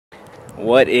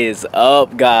What is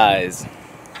up, guys?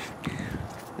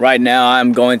 Right now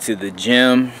I'm going to the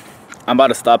gym. I'm about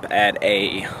to stop at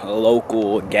a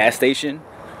local gas station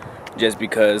just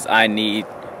because I need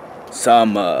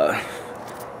some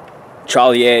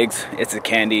trolley eggs. It's a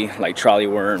candy like trolley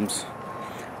worms,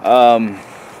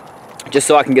 just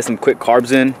so I can get some quick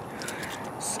carbs in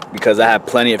because I have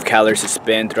plenty of calories to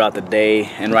spend throughout the day,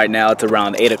 and right now it's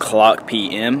around 8 o'clock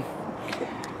p.m.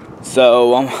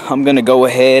 So I'm gonna go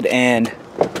ahead and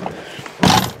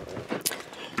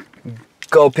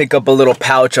go pick up a little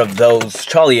pouch of those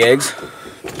trolley eggs,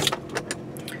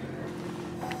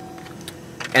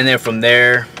 and then from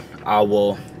there I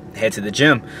will head to the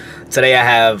gym. Today I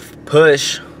have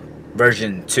push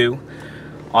version 2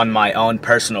 on my own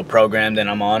personal program that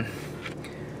I'm on.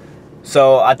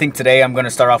 So I think today I'm going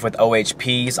to start off with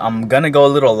OHPs. I'm going to go a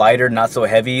little lighter, not so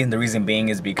heavy. The reason being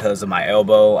is because of my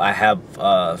elbow. I have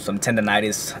some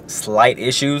tendonitis, slight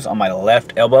issues on my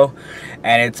left elbow,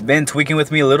 and it's been tweaking with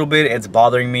me a little bit. It's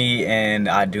bothering me, and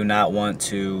I do not want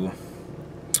to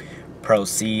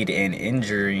proceed in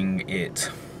injuring it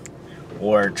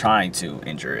or trying to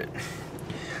injure it.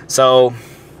 So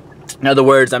in other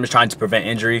words, I'm just trying to prevent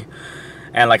injury.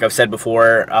 And like I've said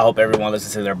before, I hope everyone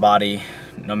listens to their body,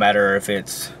 no matter if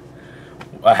it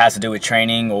has to do with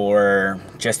training or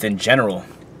just in general.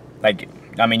 Like,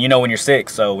 I mean, you know when you're sick,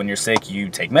 so when you're sick, you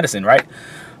take medicine, right?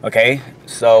 Okay,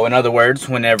 so in other words,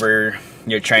 whenever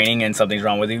you're training and something's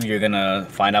wrong with you, you're gonna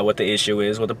find out what the issue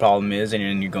is, what the problem is, and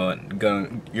then you're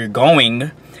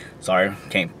going, sorry,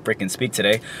 can't freaking speak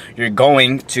today, you're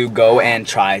going to go and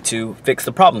try to fix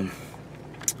the problem.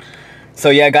 So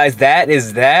yeah, guys, that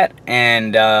is that,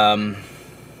 and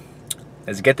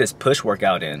let's get this push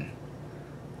workout in.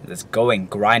 Let's go and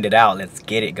grind it out. Let's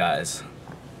get it, guys.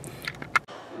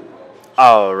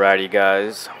 Alrighty,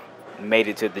 guys, made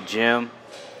it to the gym.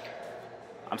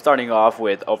 I'm starting off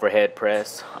with overhead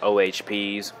press,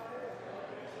 OHPs,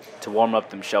 to warm up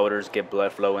them shoulders, get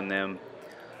blood flow in them.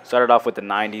 Started off with the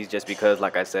 90s just because,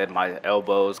 like I said, my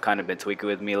elbows kind of been tweaking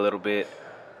with me a little bit.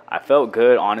 I felt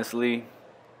good, honestly.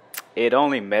 It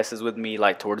only messes with me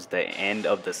like towards the end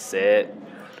of the set.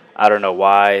 I don't know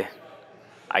why.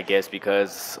 I guess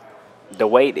because the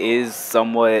weight is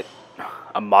somewhat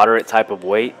a moderate type of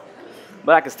weight,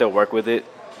 but I can still work with it.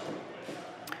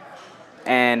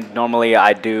 And normally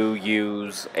I do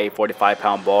use a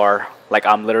 45-pound bar. Like,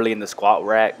 I'm literally in the squat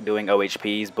rack doing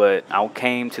OHPs, but I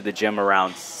came to the gym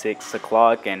around 6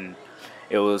 o'clock and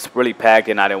it was really packed,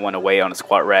 and I didn't want to wait on the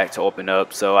squat rack to open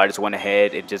up, so I just went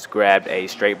ahead and just grabbed a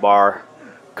straight bar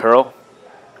curl,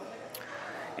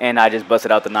 and I just busted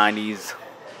out the 90s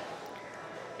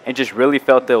and just really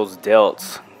felt those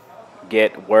delts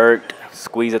get worked,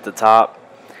 squeeze at the top.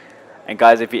 And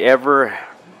guys, if you ever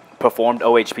performed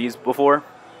OHPs before,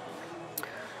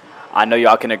 I know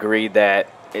y'all can agree that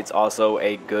it's also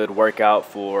a good workout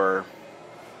for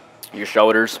your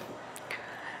shoulders.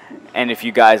 And if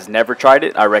you guys never tried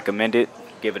it, I recommend it.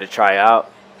 Give it a try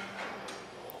out.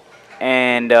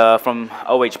 And from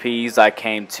OHPs, I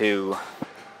came to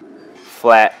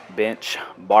flat bench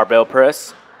barbell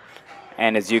press.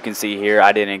 And as you can see here,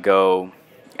 I didn't go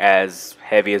as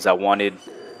heavy as I wanted,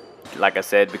 like I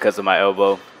said, because of my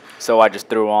elbow. So I just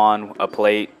threw on a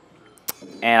plate,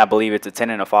 and I believe it's a 10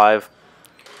 and a 5.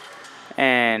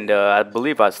 And I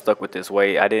believe I stuck with this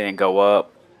weight. I didn't go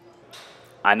up.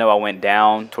 I know I went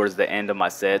down towards the end of my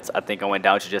sets. I think I went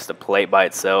down to just a plate by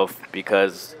itself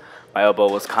because my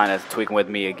elbow was kind of tweaking with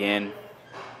me again.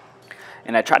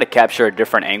 And I tried to capture a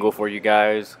different angle for you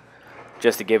guys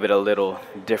just to give it a little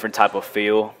different type of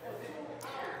feel.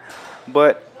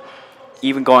 But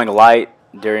even going light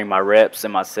during my reps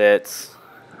and my sets,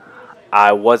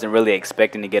 I wasn't really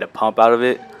expecting to get a pump out of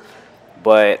it.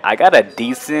 But I got a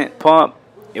decent pump.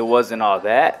 It wasn't all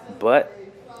that, but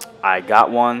I got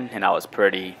one, and I was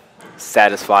pretty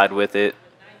satisfied with it.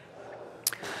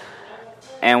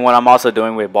 And what I'm also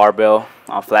doing with barbell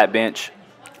on flat bench,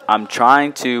 I'm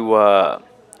trying to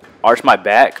arch my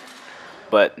back,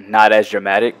 but not as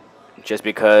dramatic, just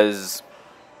because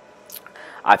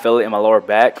I feel it in my lower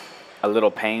back, a little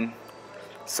pain.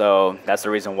 So that's the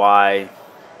reason why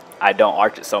I don't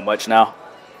arch it so much now.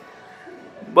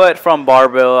 But from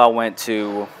barbell, I went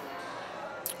to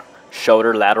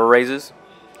shoulder lateral raises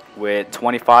with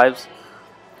 25s.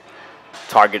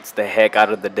 Targets the heck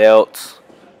out of the delts,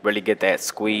 really get that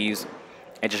squeeze,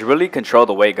 and just really control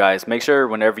the weight, guys. Make sure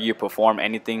whenever you perform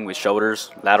anything with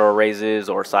shoulders, lateral raises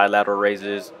or side lateral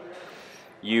raises,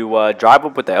 you drive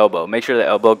up with the elbow. Make sure the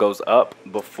elbow goes up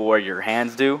before your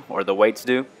hands do, or the weights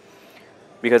do,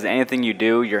 because anything you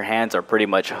do, your hands are pretty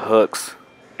much hooks.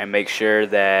 And make sure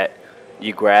that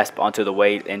you grasp onto the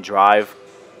weight and drive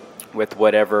with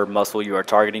whatever muscle you are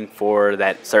targeting for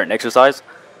that certain exercise.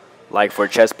 Like for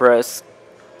chest press,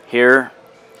 here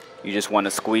you just want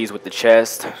to squeeze with the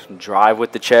chest, drive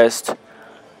with the chest.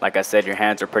 Like I said, your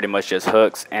hands are pretty much just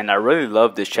hooks, and I really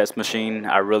love this chest machine.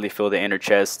 I really feel the inner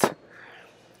chest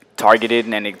targeted,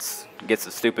 and it gets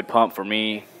a stupid pump for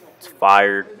me. It's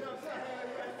fired.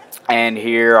 And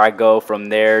here I go from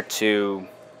there to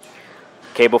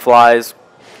cable flies.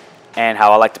 And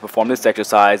how I like to perform this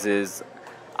exercise is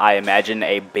I imagine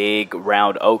a big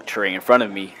round oak tree in front of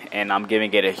me, and I'm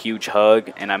giving it a huge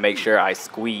hug, and I make sure I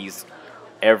squeeze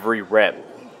every rep.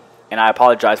 And I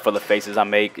apologize for the faces I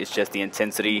make. It's just the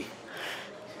intensity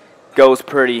goes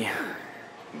pretty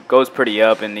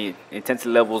up, and the intensity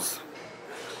levels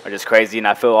are just crazy, and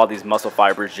I feel all these muscle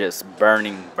fibers just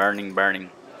burning.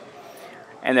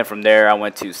 And then from there I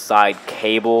went to side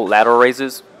cable lateral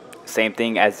raises. Same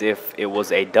thing as if it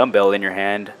was a dumbbell in your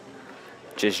hand.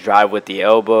 Just drive with the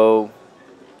elbow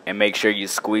and make sure you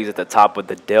squeeze at the top of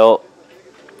the delt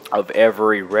of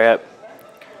every rep.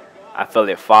 I feel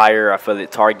it fire, I feel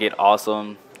it target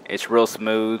awesome. It's real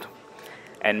smooth.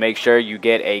 And make sure you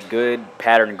get a good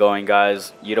pattern going,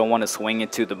 guys. You don't want to swing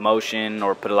into the motion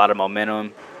or put a lot of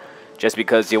momentum just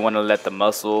because you want to let the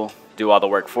muscle do all the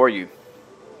work for you.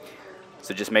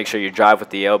 So just make sure you drive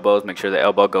with the elbows. Make sure the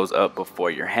elbow goes up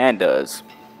before your hand does.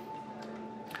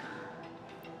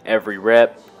 Every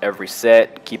rep, every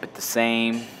set, keep it the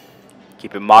same.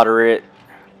 Keep it moderate.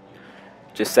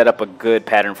 Just set up a good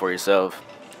pattern for yourself.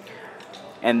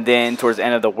 And then towards the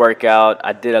end of the workout,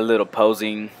 I did a little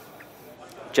posing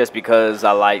just because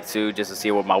I like to, just to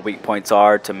see what my weak points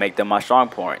are to make them my strong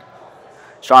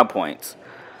points.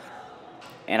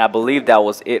 And I believe that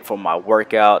was it for my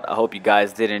workout. I hope you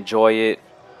guys did enjoy it.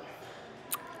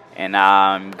 And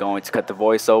I'm going to cut the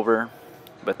voiceover.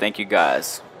 But thank you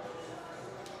guys.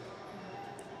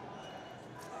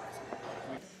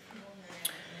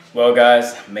 Well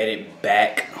guys, made it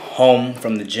back home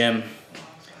from the gym.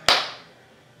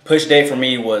 Push day for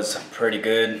me was pretty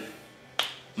good.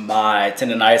 My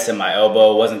tendonitis in my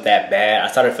elbow wasn't that bad.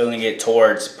 I started feeling it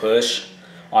towards push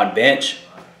on bench.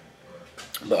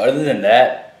 But other than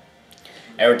that,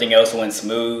 everything else went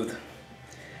smooth.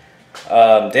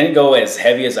 Didn't go as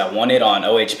heavy as I wanted on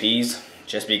OHPs,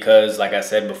 just because, like I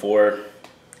said before,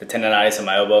 the tendonitis in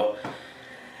my elbow.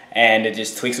 And it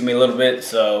just tweaks me a little bit,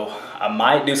 so I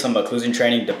might do some occlusion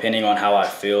training depending on how I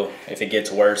feel, if it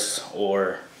gets worse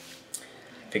or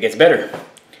if it gets better.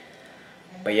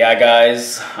 But yeah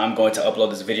guys, I'm going to upload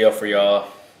this video for y'all.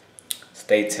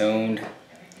 Stay tuned,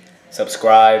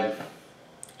 subscribe,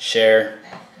 share,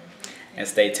 and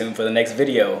stay tuned for the next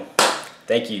video.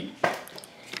 Thank you.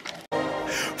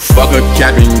 Fuck a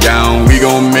capping down, we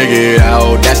gon' make it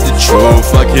out, that's the truth.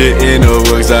 Fuck it in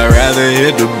the works, I'd rather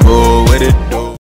hit the bull with it.